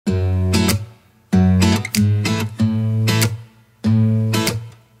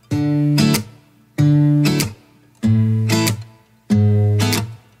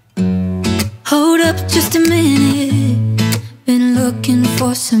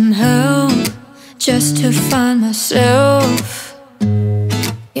some help just to find myself.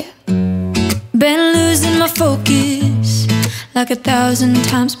 Yeah, been losing my focus like 1,000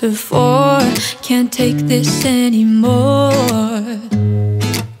 times before. Can't take this anymore.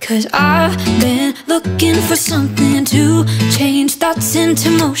 'Cause I've been looking for something to change thoughts into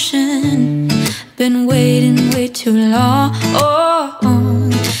motion. Been waiting way too long.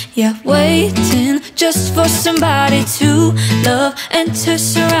 Yeah, waiting just for somebody to love and to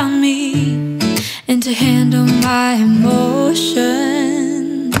surround me and to handle my emotions.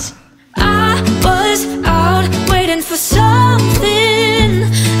 I was out waiting for something,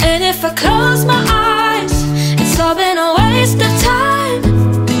 and if I close my eyes, it's all been a waste of time.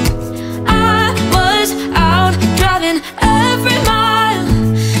 I was out driving every mile,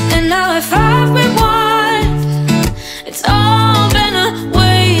 and now if I rewind, it's all been a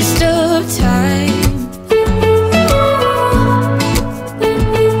waste of time.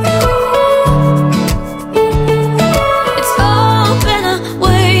 It's all been a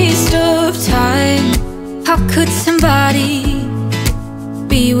waste of time. How could somebody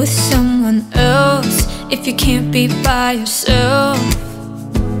be with someone else if you can't be by yourself?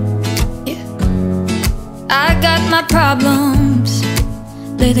 Yeah, I got my problems.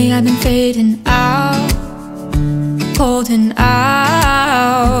 Lately I've been fading out, holding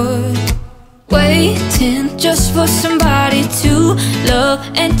out, waiting just for somebody to love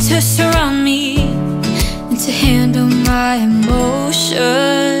and to surround me and to handle my emotions.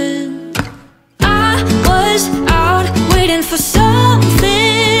 I was out waiting for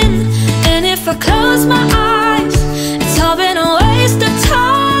something, and if I close my eyes, it's all been a waste of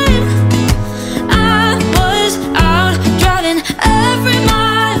time. I was out driving every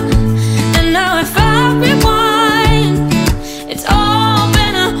mile, and now if I rewind, it's all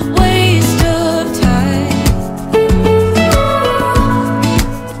been a waste of time.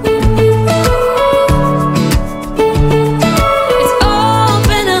 It's all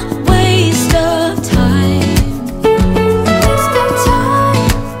been a waste of time. Waste of time.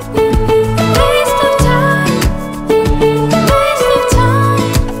 Waste of time. Waste of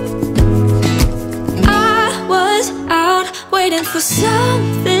time. I was out waiting for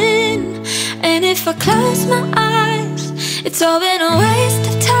something, and if I close my eyes, it's all been a waste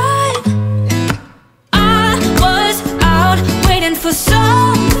of time. I was out waiting for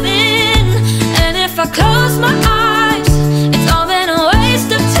something, and if I close my eyes, it's all been a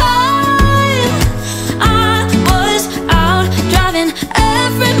waste of time. I was out driving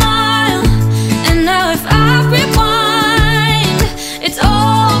every mile, and now if I rewind, it's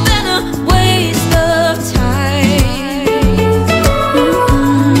all been a waste of time.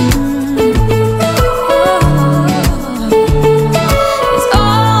 It's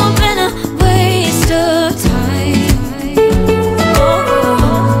all been a waste of time.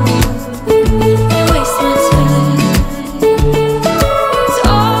 You waste my time. It's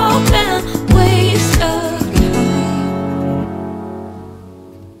all been a waste of time.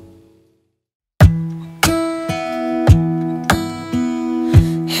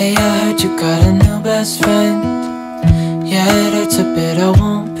 Hey, I heard you got a new best friend. Yeah, it hurts a bit, I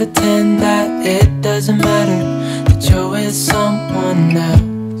won't pretend that it doesn't matter that you're with someone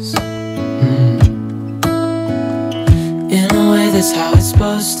else. In a way, that's how it's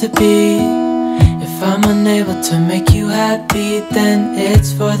supposed to be. If I'm unable to make you happy, then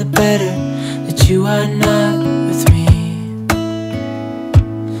it's for the better that you are not with me.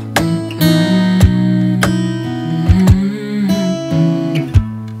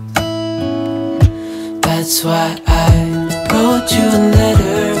 That's why I wrote you a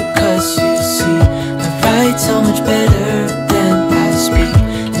letter, 'cause you see, I write so much better than I speak.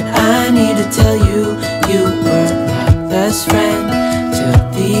 And I need to tell you, you were my best friend till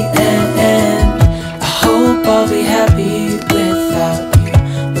the end. I hope I'll be happy without you,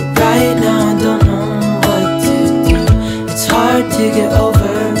 but right now I don't know what to do. It's hard to get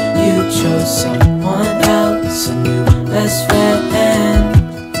over, you chose someone else, a new best friend.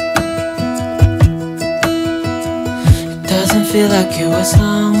 Doesn't feel like it was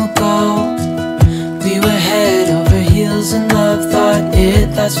long ago. We were head over heels in love, thought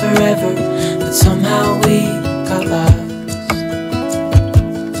it'd last forever, but somehow we got lost.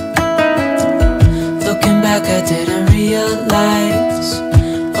 Looking back, I didn't realize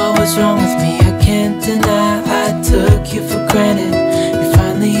what was wrong with me. I can't deny I took you for granted. You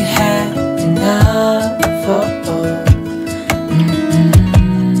finally had enough.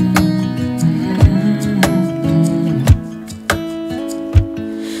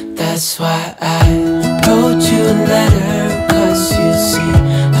 That's why I wrote you a letter, 'cause you see,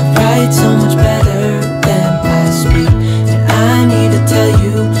 I write so much better than I speak. And I need to tell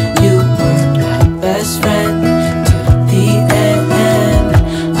you,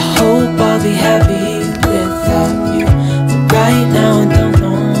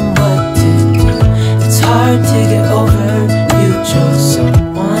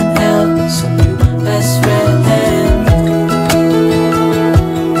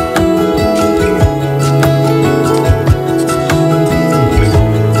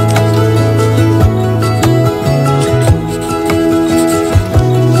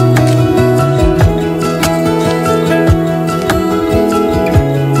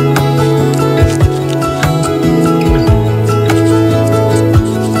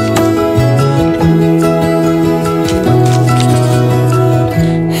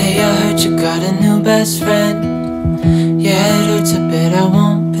 my best friend. Yeah, it hurts a bit, I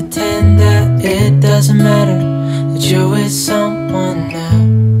won't pretend that it doesn't matter that you're with someone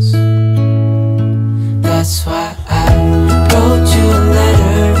else. That's why I wrote you a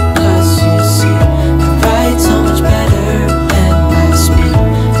letter, 'cause you see, I write so much better than I speak.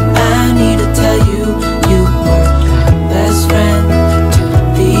 I need to tell you, you were my best friend to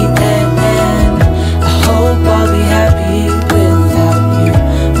the end. I hope I'll be happy without you,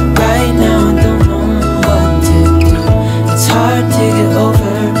 but right now I don't know what to do. It's hard to get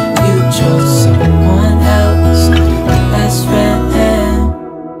over, you chose someone else, my best friend.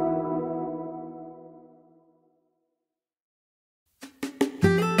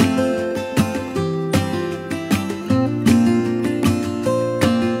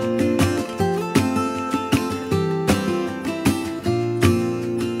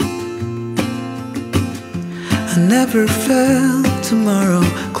 I never felt tomorrow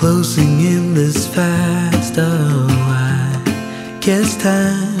closing in this fast. Oh, I guess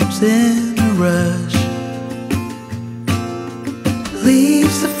time's in a rush.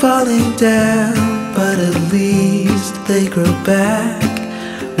 Leaves are falling down, but at least they grow back,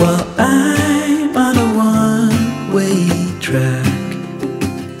 while I'm on a one-way track.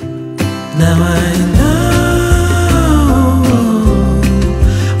 Now I know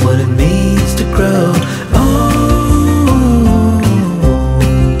what it means to grow old.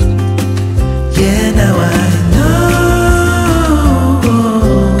 Yeah, now I know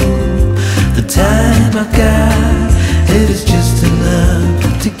the time I've got, it is just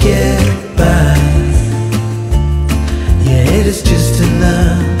enough to get by. Yeah, it is just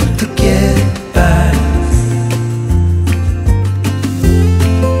enough to get by.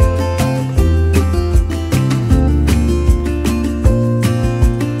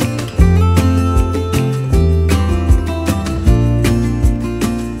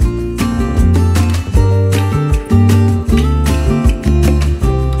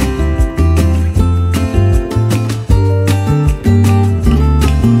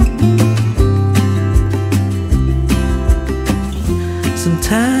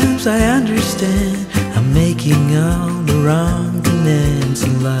 Sometimes I understand I'm making all the wrong demands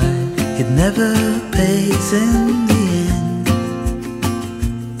in life. It never pays in the end,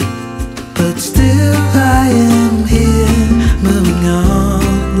 but still I am here, moving on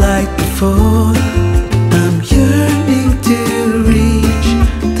like before. I'm yearning to reach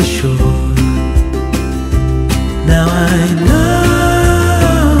the shore. Now I know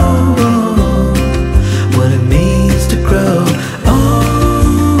what it means to grow old.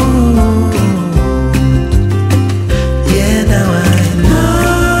 Yeah, now I know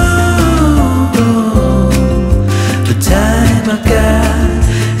the time I've got,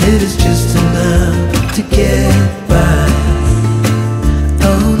 it is just enough to get by.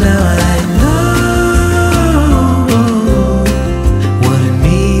 Oh, now I know what it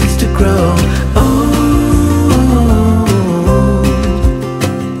means to grow old.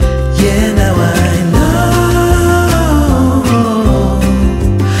 Yeah, now I know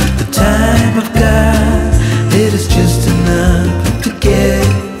the time I've got, it is just enough to get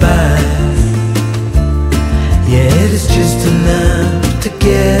by. Yeah, it is just enough to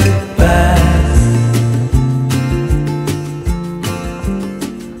get by.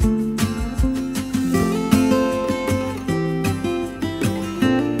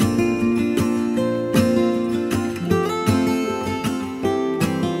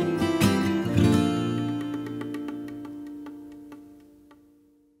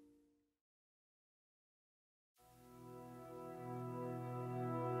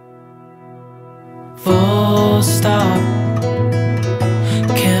 Full stop.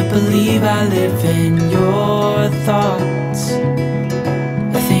 Can't believe I live in your thoughts.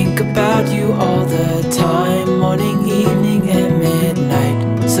 I think about you all the time, morning, evening, and midnight.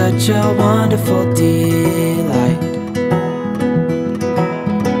 Such a wonderful delight.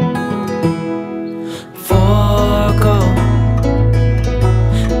 Forgo,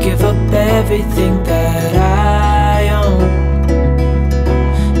 give up everything that I own.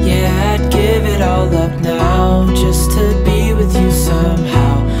 Yeah, I'd give it all up now, just to be with you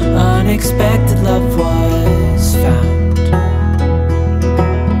somehow. Unexpected love was found.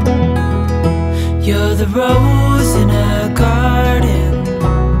 You're the rose in a garden,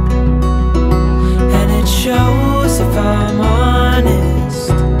 and it shows if I'm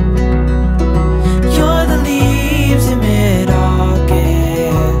honest. You're the leaves in mid-August,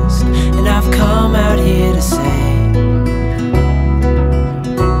 and I've come out here to say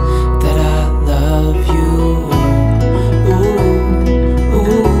that I love you. Ooh,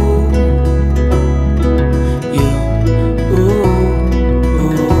 ooh, you, ooh,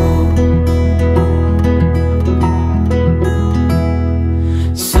 ooh.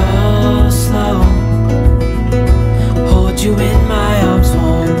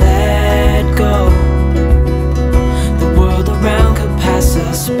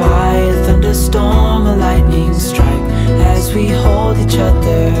 lightning strike as we hold each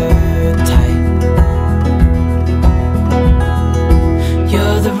other tight.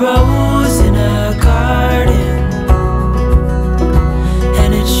 You're the rose in a garden,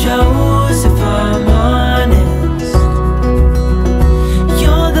 and it shows if I'm honest.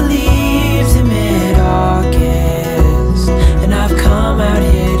 You're the leaves in mid-August, and I've come out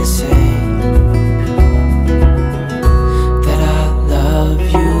here to say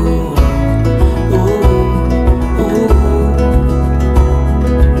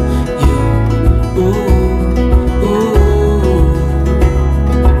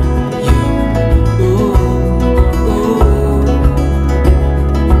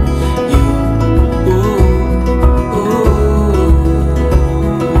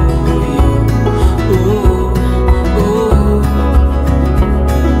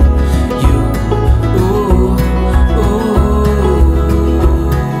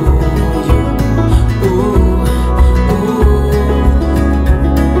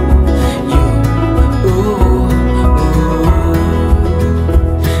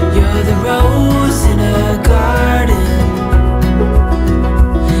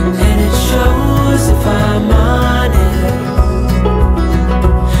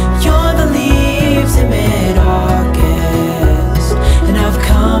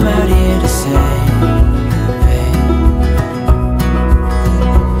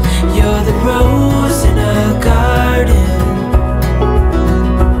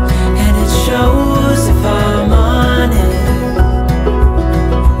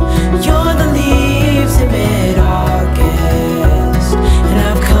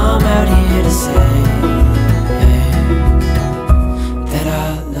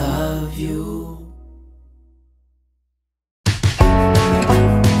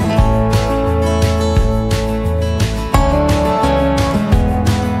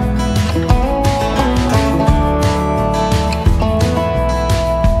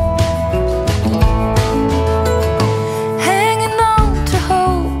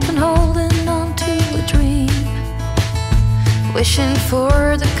wishing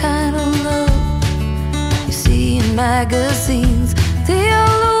for the kind of love you see in magazines. The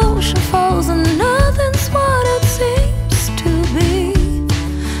illusion falls and nothing's what it seems to be.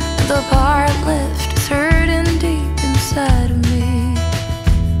 The part left is hurting deep inside of me.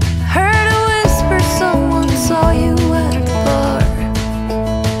 Heard a whisper, someone saw you at the bar.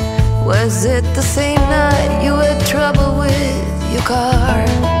 Was it the same night you had trouble with your car?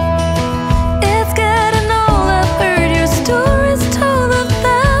 It's getting old, I've heard your stories told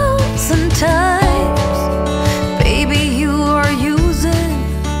 1,000 times. Baby, you are using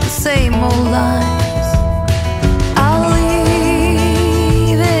the same old lines. I'll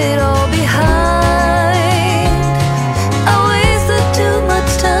leave it all behind. I wasted too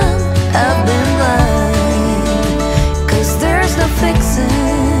much time, I've been blind. 'Cause there's no fixing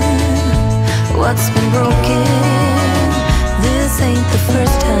what's been broken. This ain't the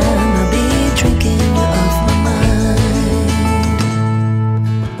first time I'll be drinking you off my mind.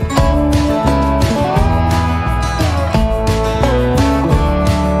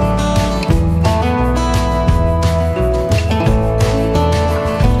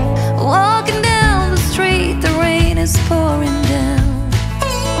 Walking down the street, the rain is pouring down.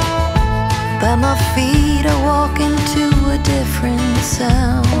 But my feet are walking to a different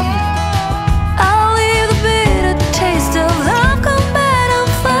sound. I'll leave the bitter taste of love come back, I'm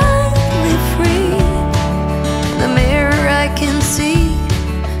finally free. In the mirror I can see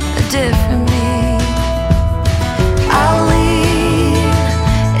a different me. I'll leave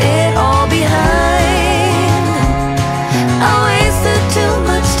it all behind. I wasted too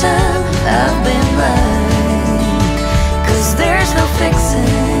much time, I've been blind. 'Cause there's no fixing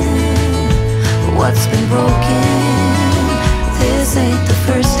what's been broken. This ain't the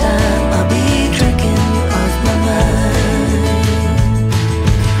first time I'll be drinking you off my mind.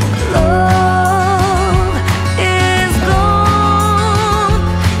 Love is gone,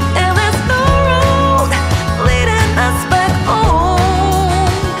 and there's no road leading us back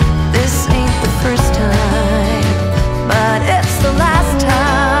home. This ain't the first time, but it's the last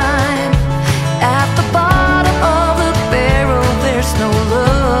time. At the bottom of the barrel, there's no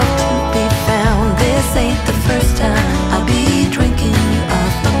love to be found. This ain't the first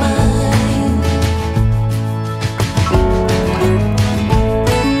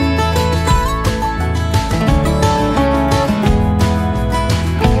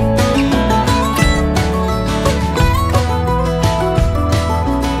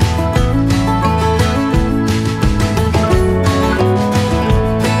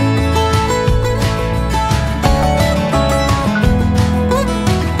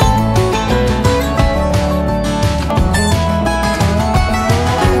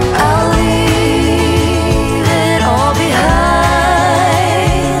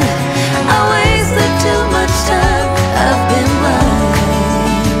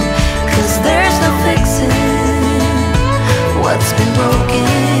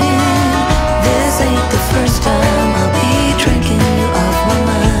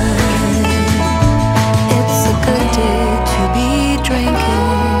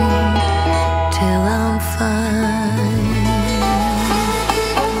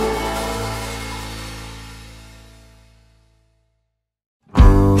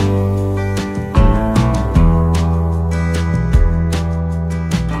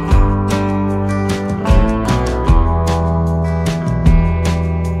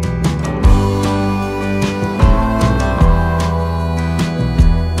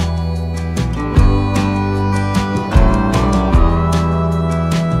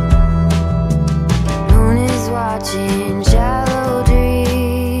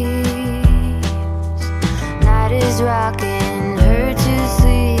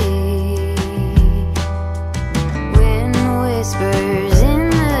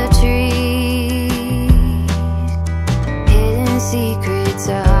secrets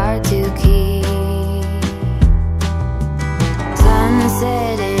are hard to keep.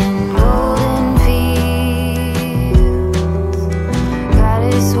 Sunset in golden fields,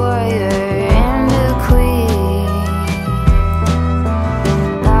 goddess warrior and a queen,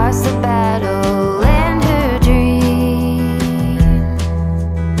 lost the battle and her dream.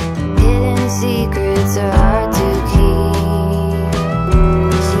 Hidden secrets are hard to keep.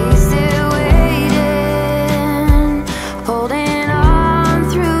 She's still waiting, holding on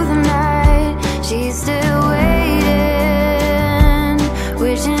through the night. She's still waiting,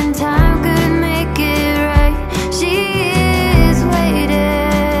 wishing time could make it right. She is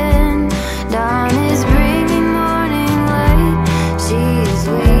waiting, dawn is bringing morning light. She is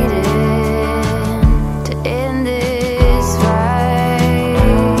waiting to end this fight.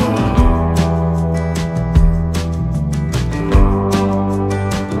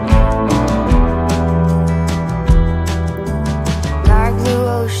 Dark blue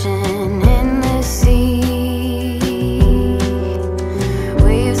ocean in the sea,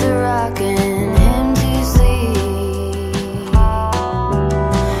 waves are rocking him to sleep.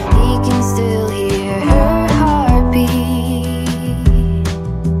 He can still hear her heartbeat.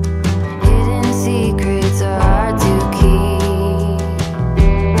 Hidden secrets are hard to keep.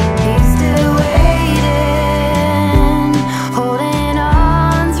 He's still waiting, holding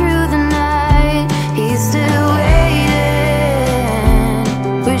on through the night. He's still waiting,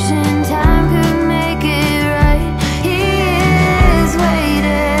 wishing time could make it right. He is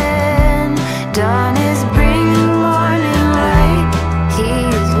waiting, dawn is bringing morning light. He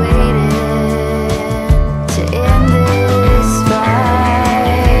is waiting to end this fight.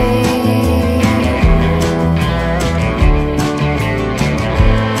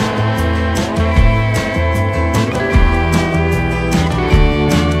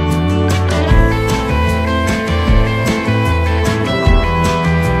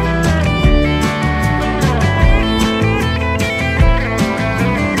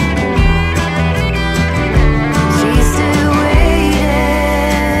 She's still waiting,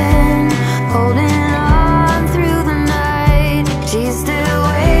 holding on through the night. She's still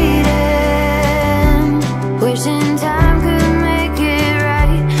waiting, wishing time could make it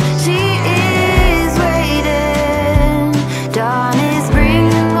right. She is waiting, dawn is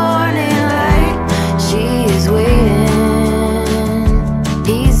bringing morning light. She is waiting,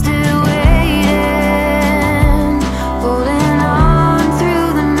 he's still waiting, holding on through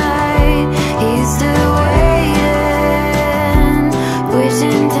the night. He's still waiting,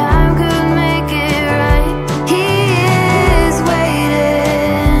 wishing time could make it right. He is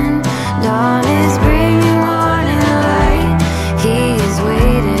waiting, dawn is bringing morning light. He is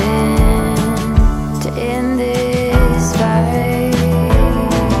waiting to end this fight.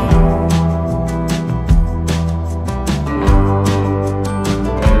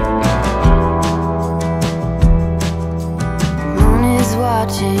 Moon is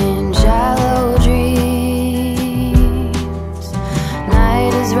watching shallow dreams.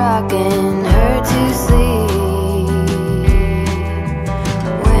 Night is rocking her to sleep.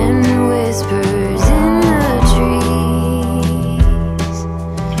 Wind whispers in the trees.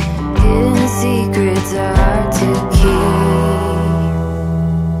 Hidden secrets are hard to keep.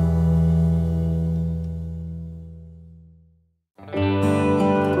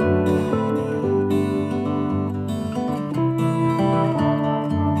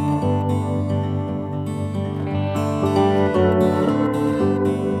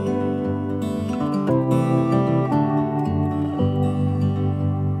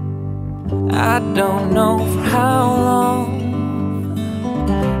 I don't know for how long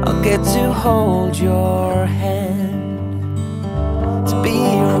I'll get to hold your hand, to be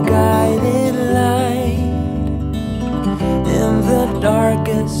your guiding light in the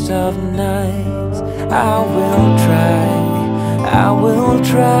darkest of nights. I will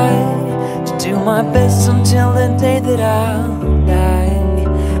try to do my best until the day that I'll die.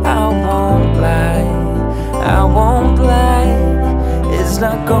 I won't lie, it's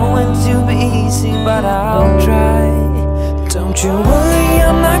not going to be easy, but I'll try. Don't you worry,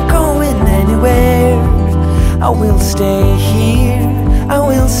 I'm not going anywhere. I will stay here, I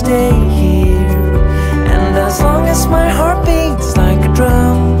will stay here. And as long as my heart beats like a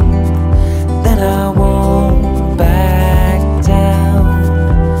drum, then I won't back down.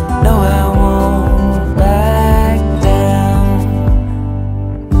 No, I won't back down.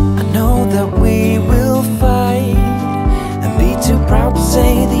 I know that we will fight and be too proud to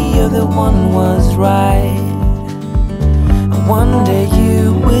say the other one was right. And one day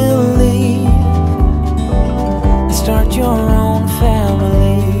you will leave and start your own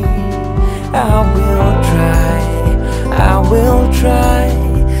family. I will try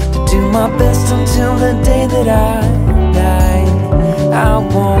the day that I die. I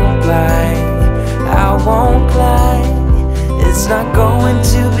won't lie, I won't lie. It's not going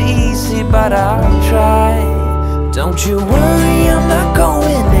to be easy, but I'll try. Don't you worry, I'm not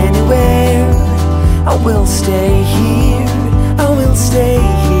going anywhere. I will stay here, I will stay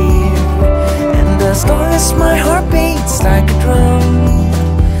here. And as long as my heart beats like a drum,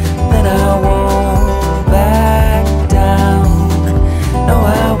 then I won't back down. No,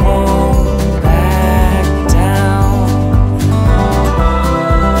 I won't back down.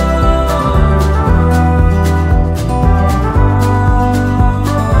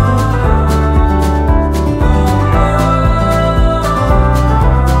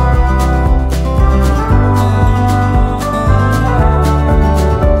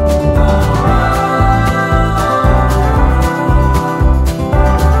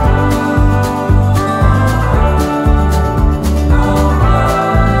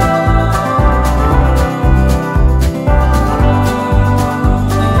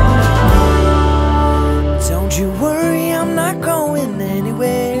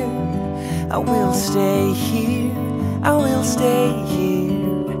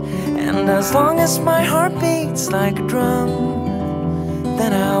 As long as my heart beats like a drum,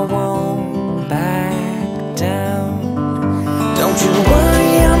 then I won't back down. Don't you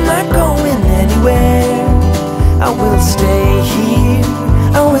worry, I'm not going anywhere. I will stay here,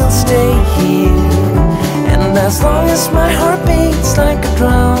 I will stay here. And as long as my heart beats like a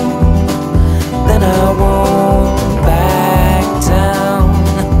drum, then I won't back down.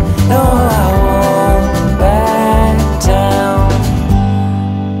 No, I won't back down.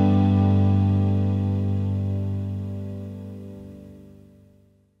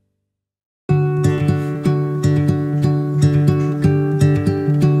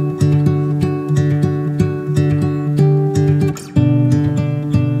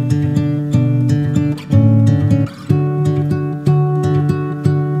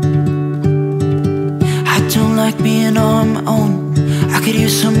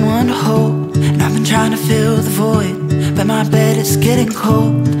 Someone to hold, and I've been trying to fill the void, but my bed is getting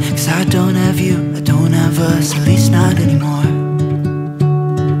cold. Cause I don't have you, I don't have us, at least not anymore.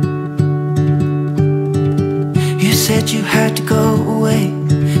 You said you had to go away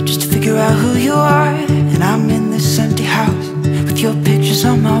just to figure out who you are. And I'm in this empty house with your pictures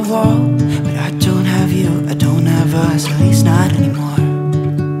on my wall, but I don't have you, I don't have us, at least not anymore.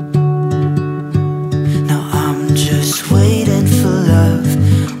 Now I'm just waiting for love,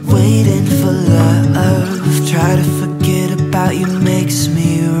 waiting for love. Try to forget about you makes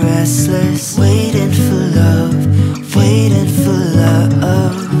me restless. Waiting for love, waiting for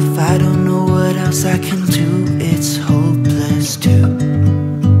love. I don't know what else I can do. It's hopeless to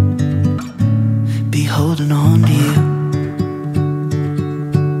be holding on to you.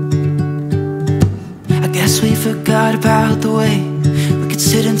 I guess we forgot about the way we could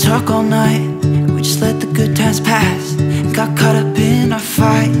sit and talk all night. We just let the good times pass and got caught up in our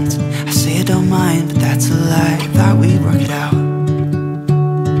fights. I say I don't mind, but that's a lie. Thought we'd work it out.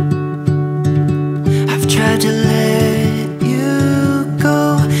 I've tried to let you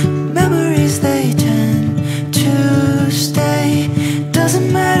go. Memories, they tend to stay.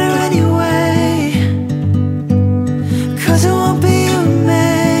 Doesn't matter anyway, cause it won't be you and me.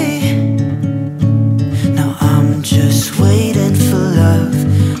 Now I'm just waiting for love,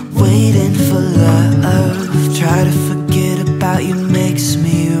 waiting for love. Try to forget about you makes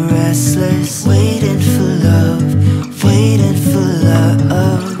me restless. Waiting for love, waiting for love.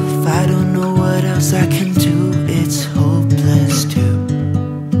 I don't know what else I can do. It's hopeless to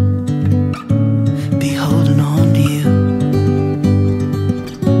be holding on to you.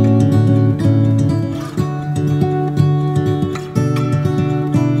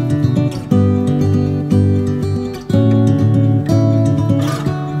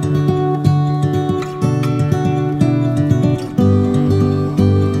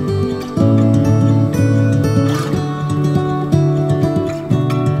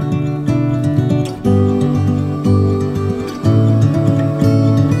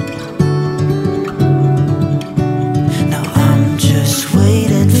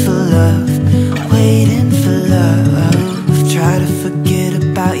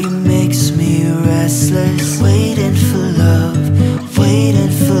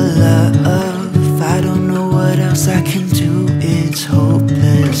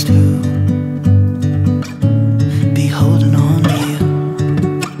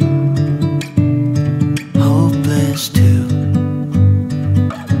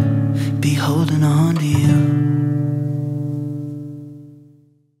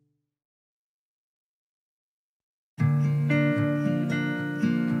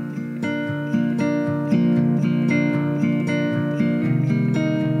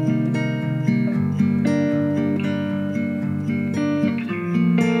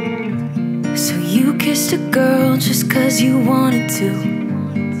 you kissed a girl just 'cause you wanted to.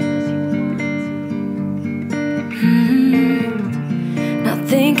 Not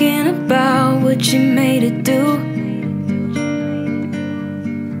thinking about what you made it do.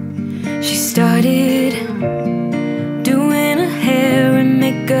 She started doing her hair and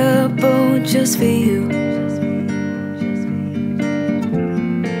makeup, oh, just for you.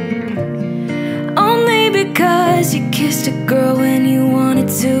 Only because you kissed a girl when you wanted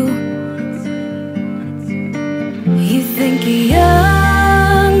to. You think you're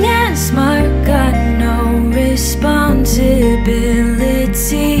young and smart, got no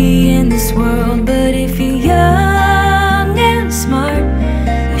responsibility in this world. But if you're young and smart,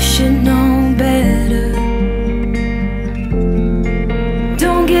 you should know better.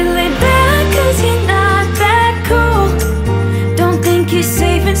 Don't get laid back 'cause you're not that cool. Don't think you're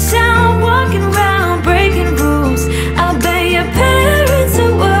safe and sound walking around breaking rules. I'll bet your parents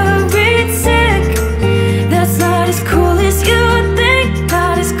are worried sick. That's not as cool as you think.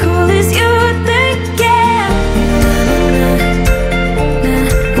 Not as cool as you think, yeah.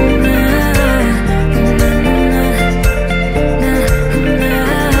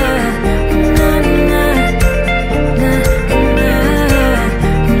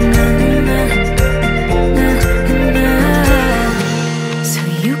 So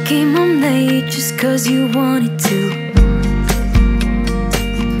you came home late just 'cause you wanted to.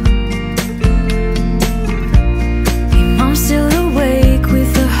 Your mom's still awake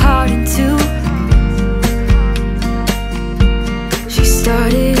with her heart in two. She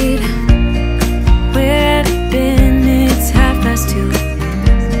started, where have you been? It's 2:30.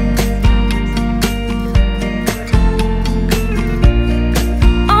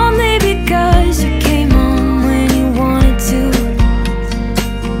 Only because you came home when you wanted to.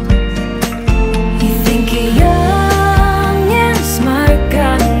 You think you're young and smart,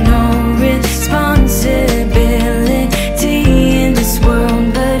 got no responsibility in this world.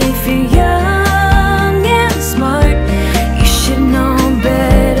 But if you're young and smart, you should know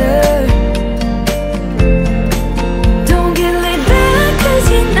better. Don't get laid back 'cause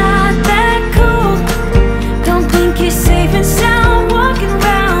you're not that cool. Don't think you're safe and sound walking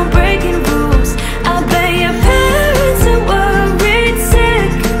around breaking rules. I'll bet your parents are worried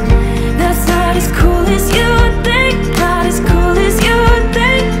sick. That's not as cool as you think. Not as cool as you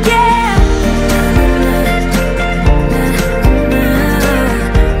think, yeah.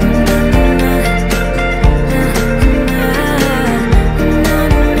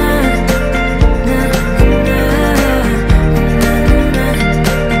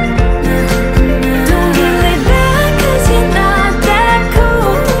 Don't get laid back 'cause you're not that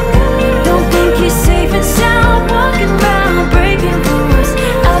cool. Don't think you're safe and sound walking around breaking rules.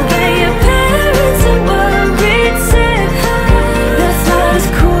 I'll bet your parents are worried sick. That's not as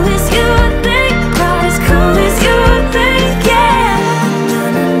cool as you think. Not as cool as you think, yeah.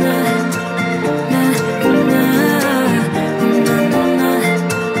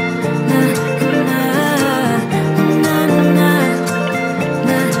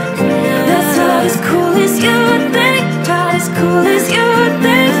 That's not as cool as you think. Not as cool as you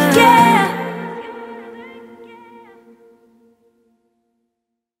think, yeah.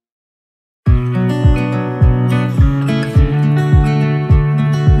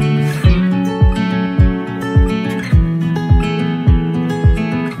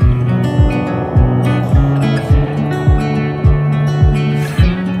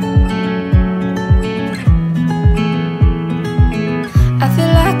 I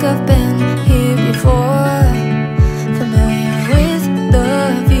feel like I've been here before, familiar with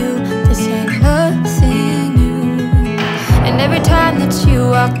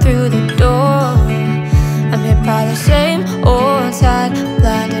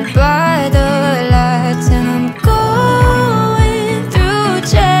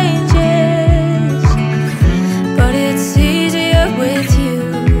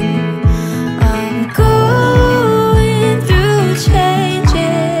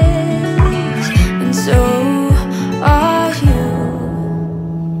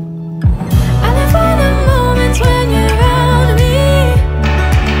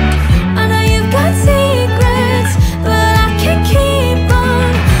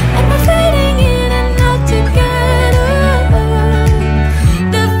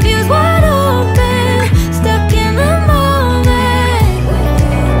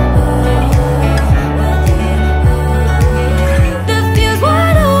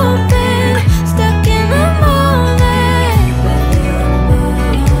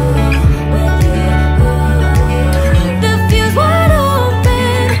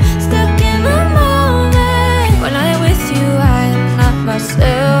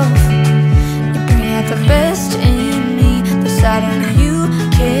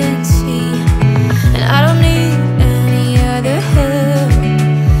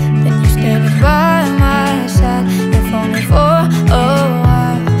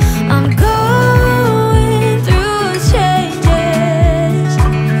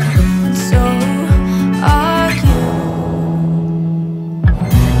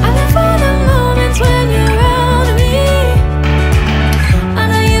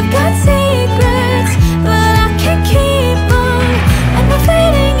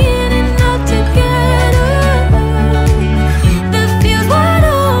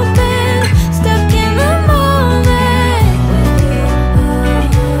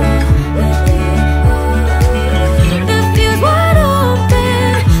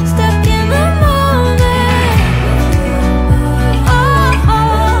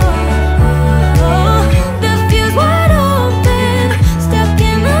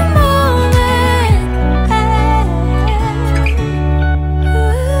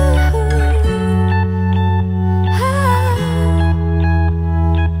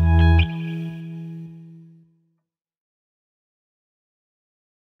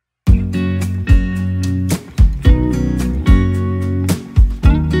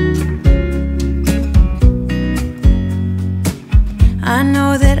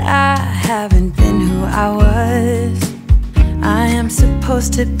haven't been who I was. I am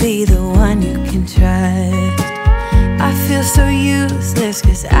supposed to be the one you can trust. I feel so useless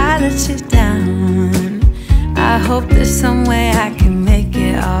cause I let you down. I hope there's some way I can make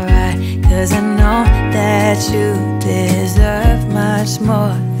it alright, cause I know that you deserve much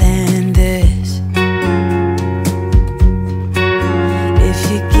more than this. If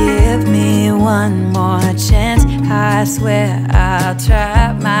you give me one more chance, I swear I'll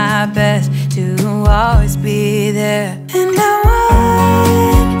try my best to always be there. And I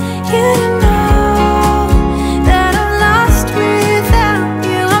want you to know that I'm lost without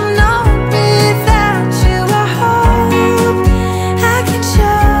you. I'm not without you. I hope I can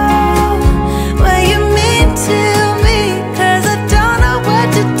show what you mean to me, cause I don't know what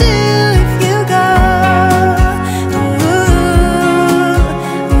to do if you go. Ooh,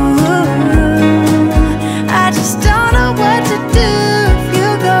 I just don't know what to do if you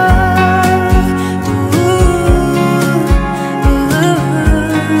go.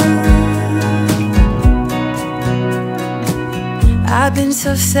 I've been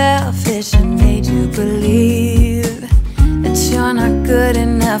so selfish and made you believe that you're not good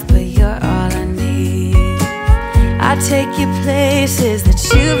enough, but you're all I need. I take you places that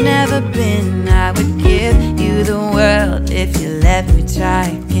you've never been. I would give you the world if you let me try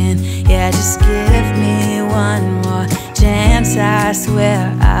again. Yeah, just give me one more chance. I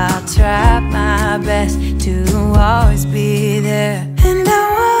swear I'll try my best to always be there. And I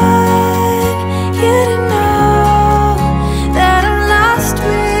want you to know that I'm lost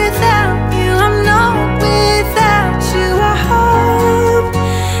without you. I'm not without you. I hope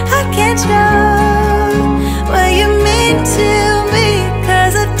I can show what you mean to me,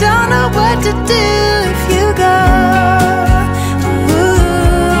 cause I don't know what to do if you go.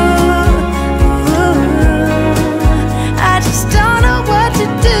 I just don't know what to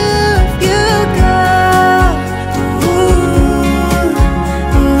do if you go.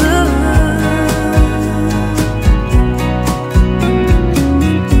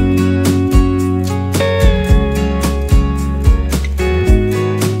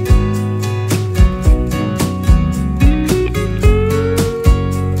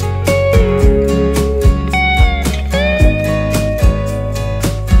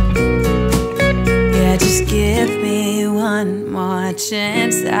 Yeah, just give me one more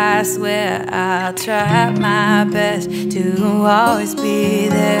chance. I swear I'll try my best to always be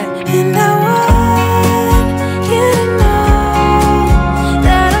there. And I want you to know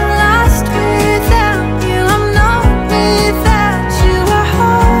that I'm lost without you. I'm not without you. I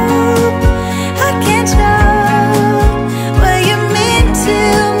hope I can show what you mean to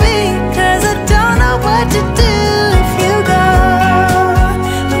me, cause I don't know what to do if you go.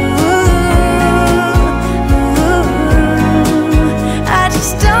 I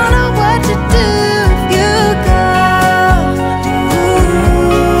just don't know what to do if you go.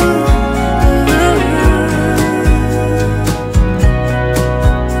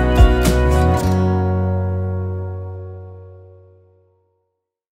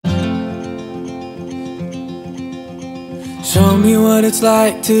 Show me what it's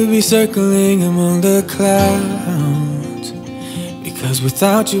like to be circling among the clouds, because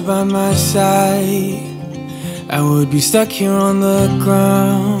without you by my side, I would be stuck here on the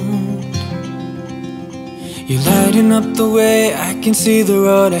ground. You're lighting up the way, I can see the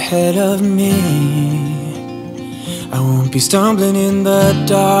road ahead of me. I won't be stumbling in the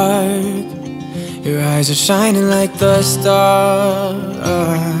dark. Your eyes are shining like the stars.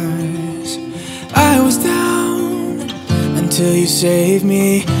 I was down until you saved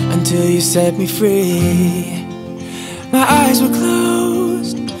me, until you set me free. My eyes were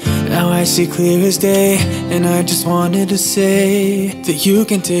closed, now I see clear as day. And I just wanted to say that you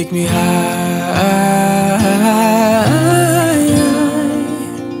can take me high.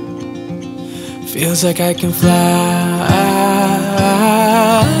 Feels like I can fly.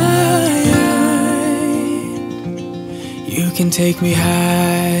 You can take me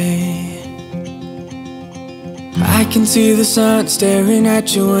high. I can see the sun staring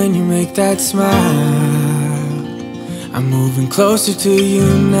at you when you make that smile. I'm moving closer to you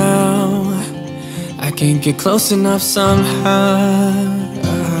now. I can't get close enough somehow.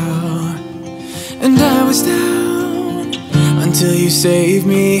 And I was down until you saved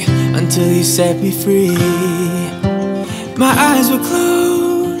me, until you set me free. My eyes were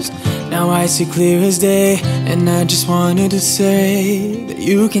closed, now I see clear as day. And I just wanted to say that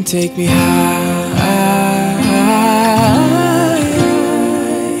you can take me high.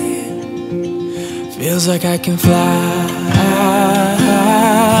 Feels like I can fly.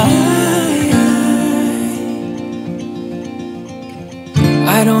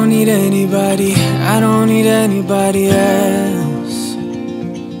 I don't need anybody, I don't need anybody else.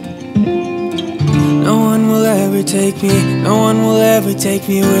 No one will ever take me, no one will ever take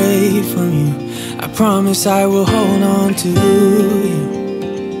me away from you. I promise I will hold on to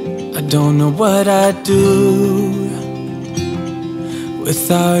you. I don't know what I'd do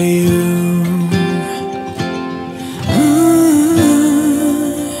without you.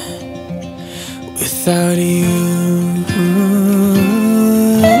 Without you.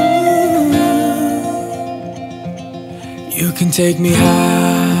 You can take me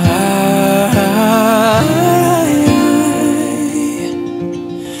high.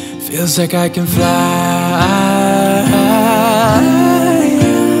 Feels like I can fly.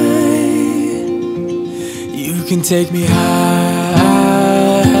 You can take me high.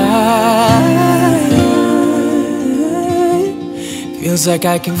 Feels like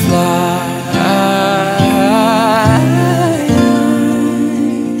I can fly.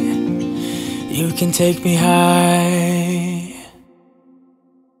 You can take me high.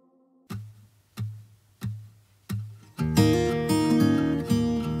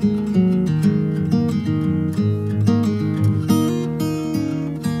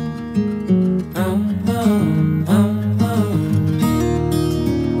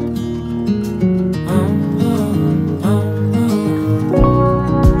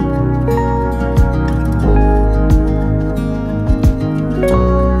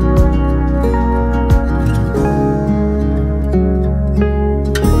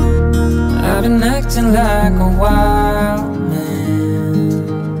 Like a wild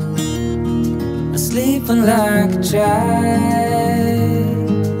man, sleeping like a child.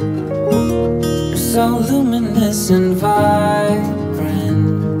 You're so luminous and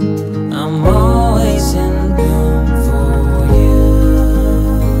vibrant. I'm always in bloom for you.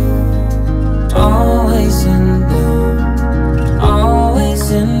 Always in bloom.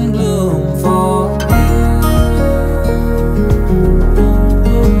 Always in bloom for you.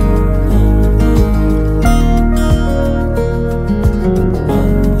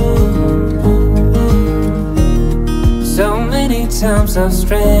 Times I've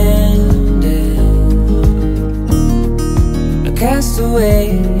stranded, a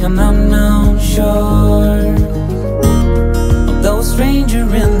castaway on unknown shore. Although a stranger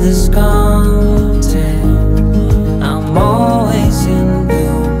in this continent, I'm always in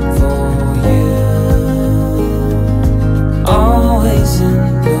bloom for you. Always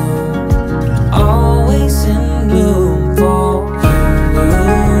in bloom, always in bloom for you.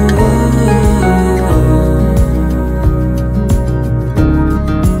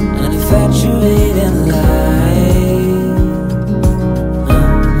 Infatuated light.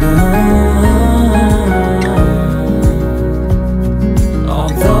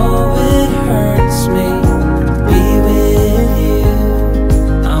 Although it hurts me to be with you,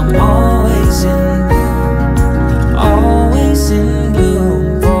 I'm always in bloom, always in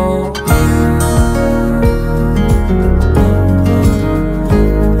bloom for you.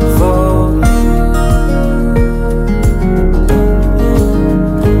 For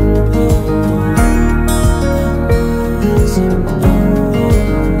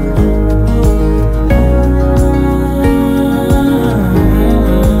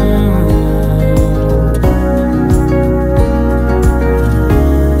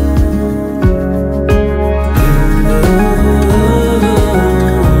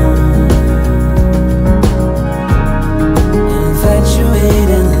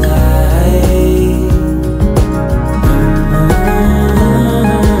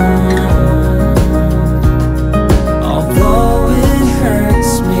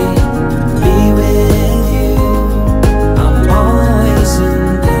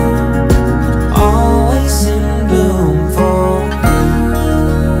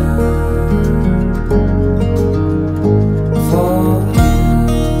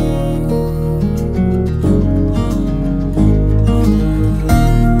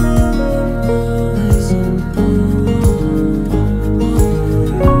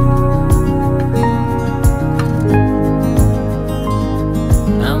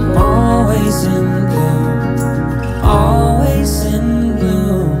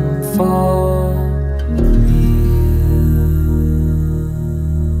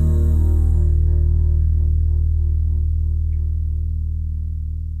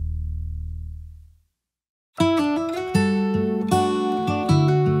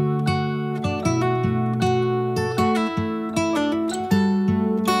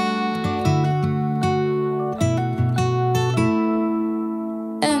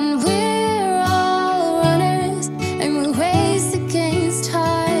And we're all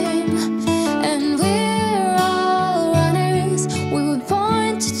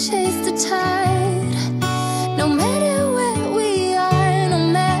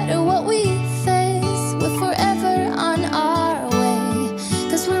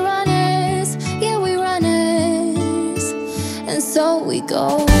we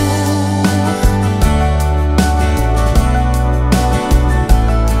go.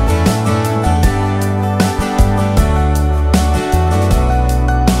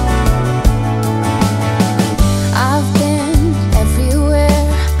 I've been everywhere,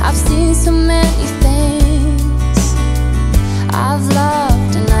 I've seen so many things. I've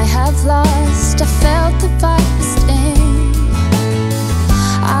loved and I have lost, I felt the viper's sting.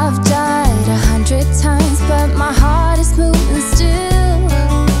 I've died 100 times, but my heart is moving still.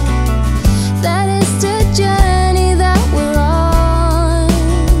 That is the journey that we're on.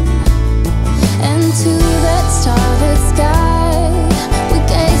 And to that starlit sky, we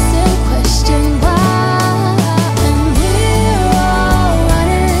gaze and question why. And we're all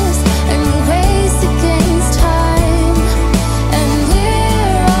runners, and we race against time. And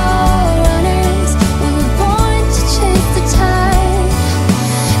we're all runners, we were born to chase the tide.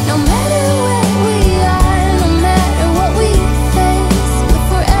 No matter where we are, no matter what we face, we're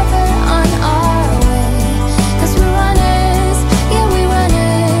forever on our way. 'Cause we're runners, yeah, we're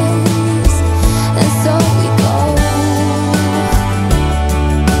runners. And so we go.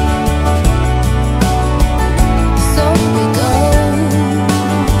 So we go.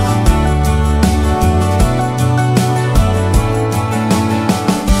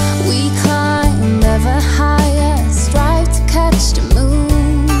 We climb ever higher, strive to catch the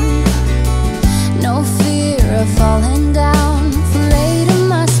moon. No fear of falling down, for later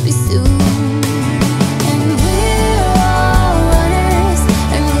must be soon. And we're all runners,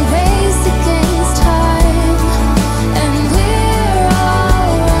 and we race against time. And we're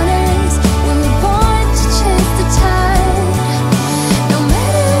all runners, we were born to chase the tide. No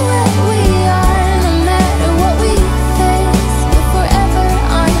matter where we are, no matter what we face, we're forever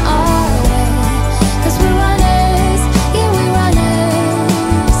on our way. 'Cause we're runners, yeah, we're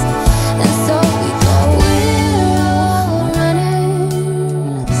runners. And so we go. We're all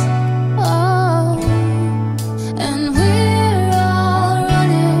runners, oh. And we're all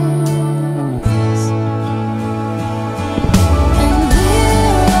runners. And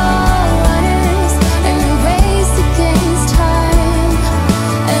we're all runners, and we race against time.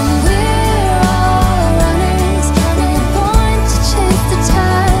 And we're all runners, we were born to chase the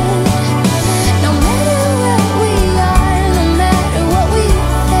tide. No matter where we are, no matter what we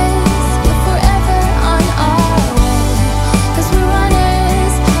face, we're forever on our way. 'Cause we're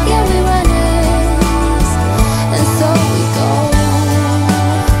runners, yeah, we're runners. And so we go.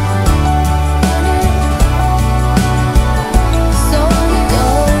 So we go.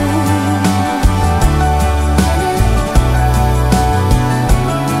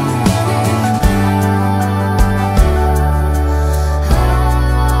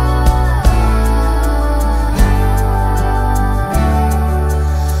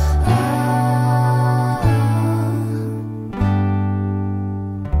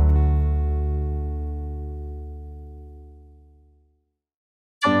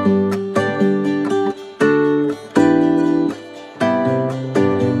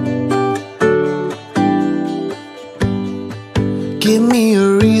 Give me a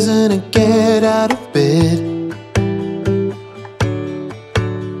reason to get out of bed.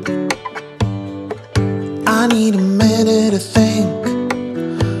 I need a minute to think,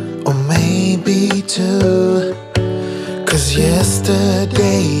 or maybe two. 'Cause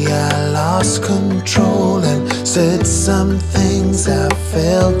yesterday I lost control and said some things I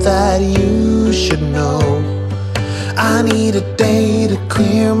felt that you should know. I need a day to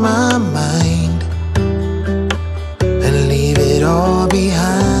clear my mind and leave it all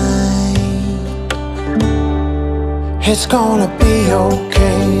behind. It's gonna be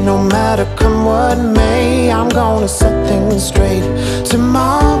okay, no matter come what may. I'm gonna set things straight.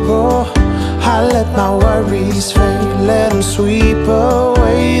 Tomorrow I let my worries fade, let them sweep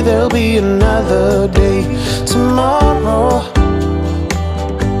away. There'll be another day tomorrow.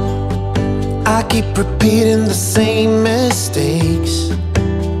 I keep repeating the same mistakes.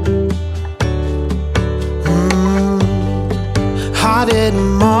 I did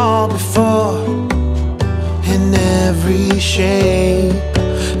them all before, in every shape.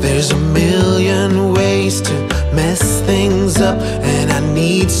 There's a million ways to mess things up, and I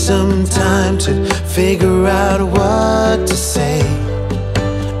need some time to figure out what to say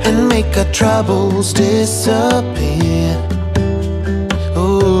and make our troubles disappear.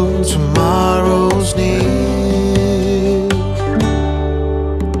 Oh, tomorrow's near.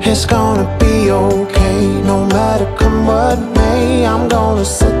 It's gonna be okay, no matter come what may. I'm gonna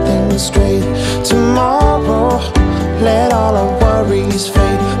set things straight tomorrow. Let all our worries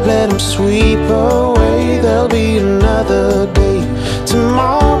fade, let them sweep away. There'll be another day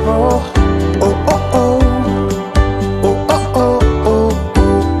tomorrow. Oh, oh, oh. Oh, oh, oh, oh.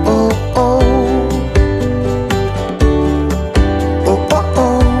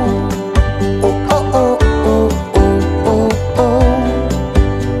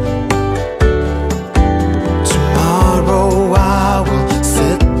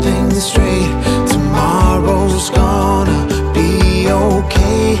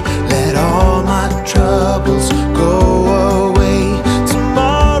 Let all my troubles go away.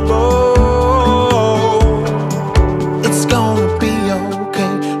 Tomorrow, it's gonna be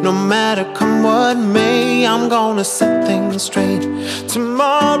okay. No matter come what may, I'm gonna set things straight.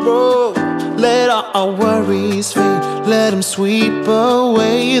 Tomorrow, let all our worries fade. Let them sweep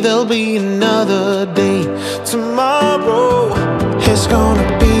away. There'll be another day. Tomorrow, it's gonna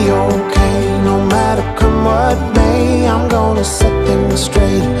be okay. No matter come what may, I'm gonna set things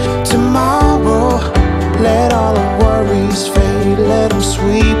straight. Tomorrow, let all the worries fade. Let them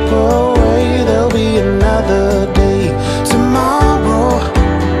sweep away. There'll be another day. Tomorrow,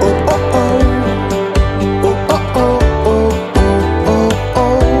 oh oh oh, oh oh oh, oh oh oh, oh.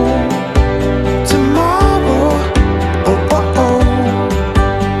 Tomorrow, oh oh oh,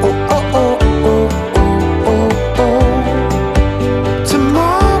 oh oh oh, oh oh oh.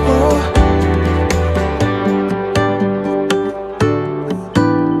 Tomorrow.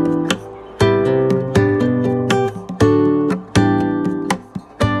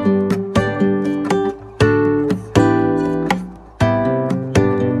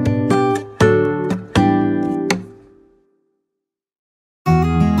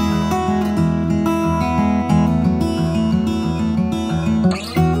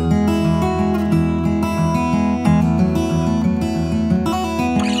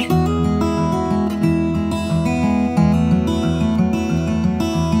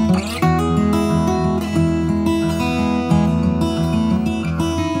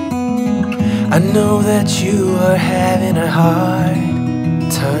 I know that you are having a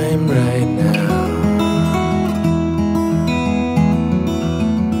hard time right now.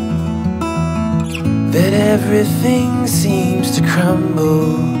 That everything seems to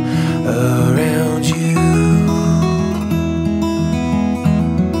crumble around you.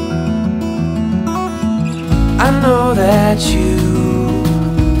 I know that you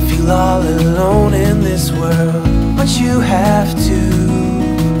feel all alone in this world, but you have to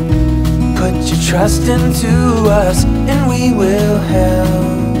put your trust into us, and we will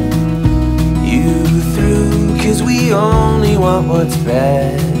help you through. 'Cause we only want what's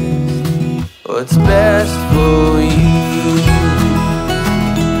best for you.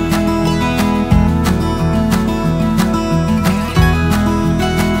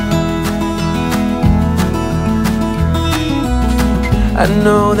 I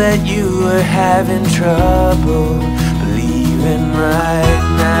know that you are having trouble believing right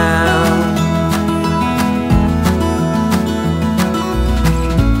now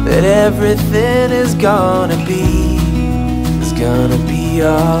that everything is gonna be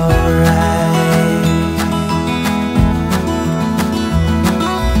alright.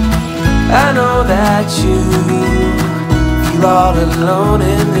 I know that you feel all alone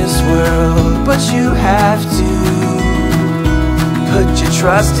in this world, but you have to put your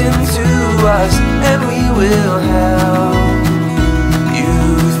trust into us, and we will help you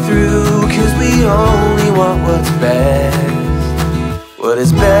through. 'Cause we only want what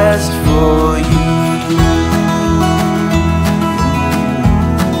is best for you.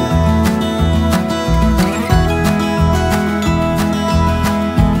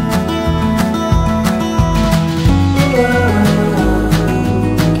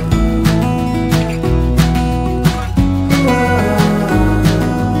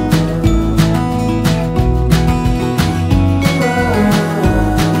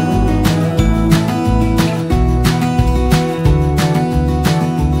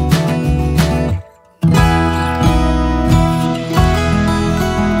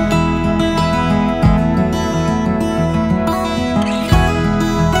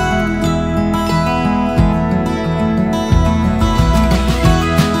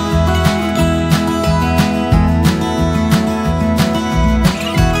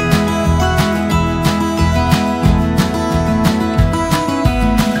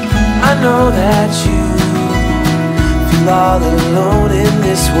 I know that you feel all alone in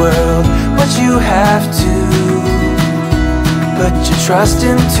this world, but you have to put your trust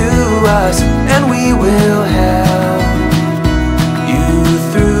into us, and we will help you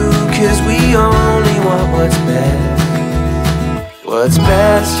through. 'Cause we only want what's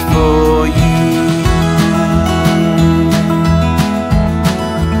best for you.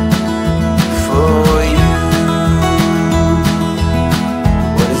 For you,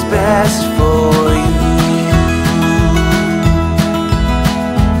 what is best for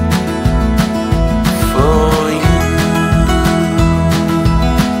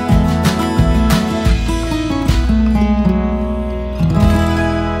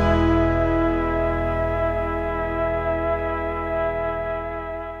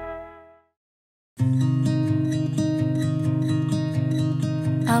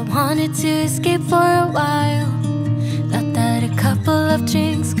I wanted to escape for a while. Thought that a couple of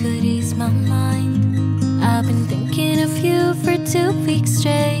drinks could ease my mind. I've been thinking of you for 2 weeks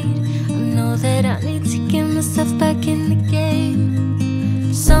straight. I know that I need to get myself back in the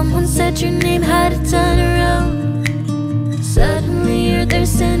game. Someone said your name, had to turn around. Suddenly you're there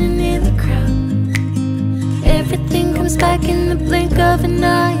standing in the crowd. Everything comes back in the blink of an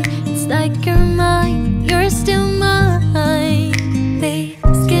eye. It's like you're mine, you're still mine. They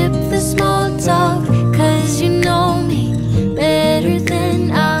skip the small talk, cause you know me better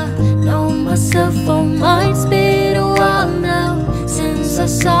than I know myself. Oh, mine's been a while now since I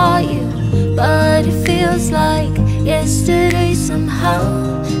saw you, but it feels like yesterday somehow.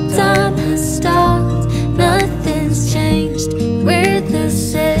 Time has stopped, nothing's changed, we're the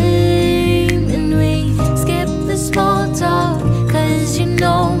same. And we skip the small talk, cause you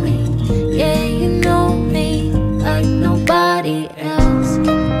know me, yeah, you know me like nobody else.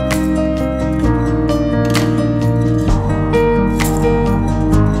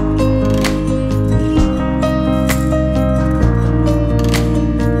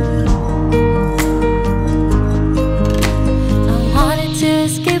 I wanted to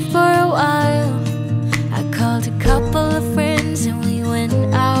escape for a while. I called a couple of friends and we went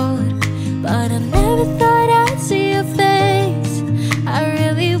out, but I never thought I'd see your face. I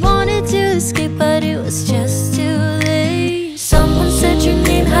really wanted to escape, but it was just too late. Someone said your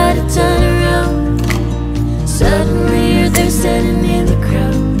name, had to turn around. Suddenly you're there standing in the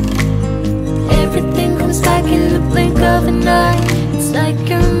crowd. Everything comes back in the blink of an eye. It's like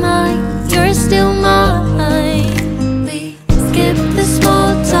you're mine, you're still mine. We skip the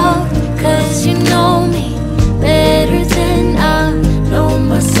small talk, cause you know me better than I know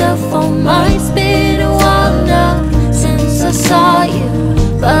myself. Oh, mine's been a while now since I saw you,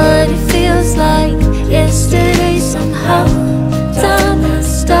 but it feels like yesterday somehow. Time has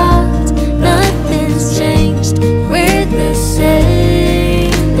stopped, nothing's changed, we're the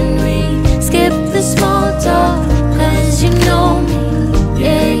same. And we skip the small talk, cause you know me,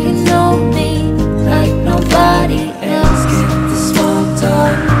 yeah, you know me like nobody else. Skip the small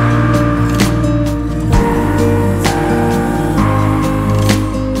talk.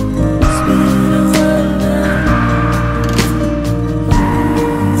 It's been a while now.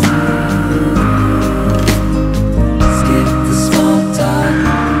 Skip the small talk.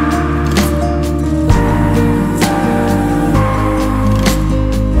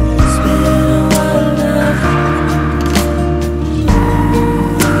 It's been a while now.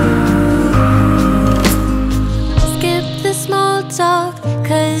 Skip the small talk,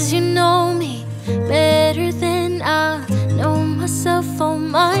 cause you know me better than I know myself. Oh,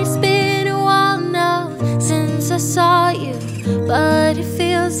 mine's been a while now since I saw you, but it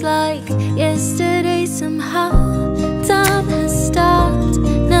feels like yesterday somehow. Time